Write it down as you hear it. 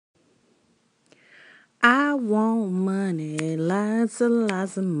I want money, lots and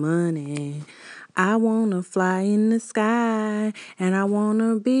lots of money. I wanna fly in the sky and I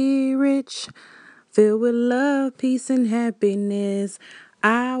wanna be rich, filled with love, peace, and happiness.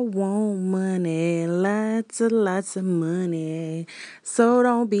 I want money, lots of money. So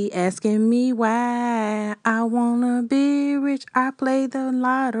don't be asking me why. I wanna be rich. I play the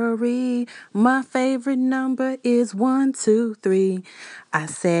lottery. My favorite number is 1, 2, 3. I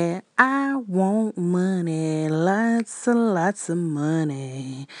said I want money, lots of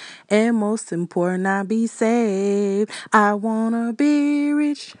money. And most important, I be saved. I wanna be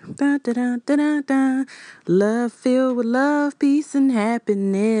rich. Da, da, da, da, da, da. Love filled with love, peace, and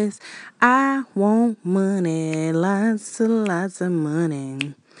happiness. I want money, lots of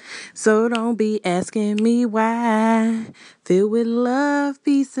money. So don't be asking me why. Filled with love,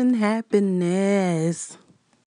 peace, and happiness.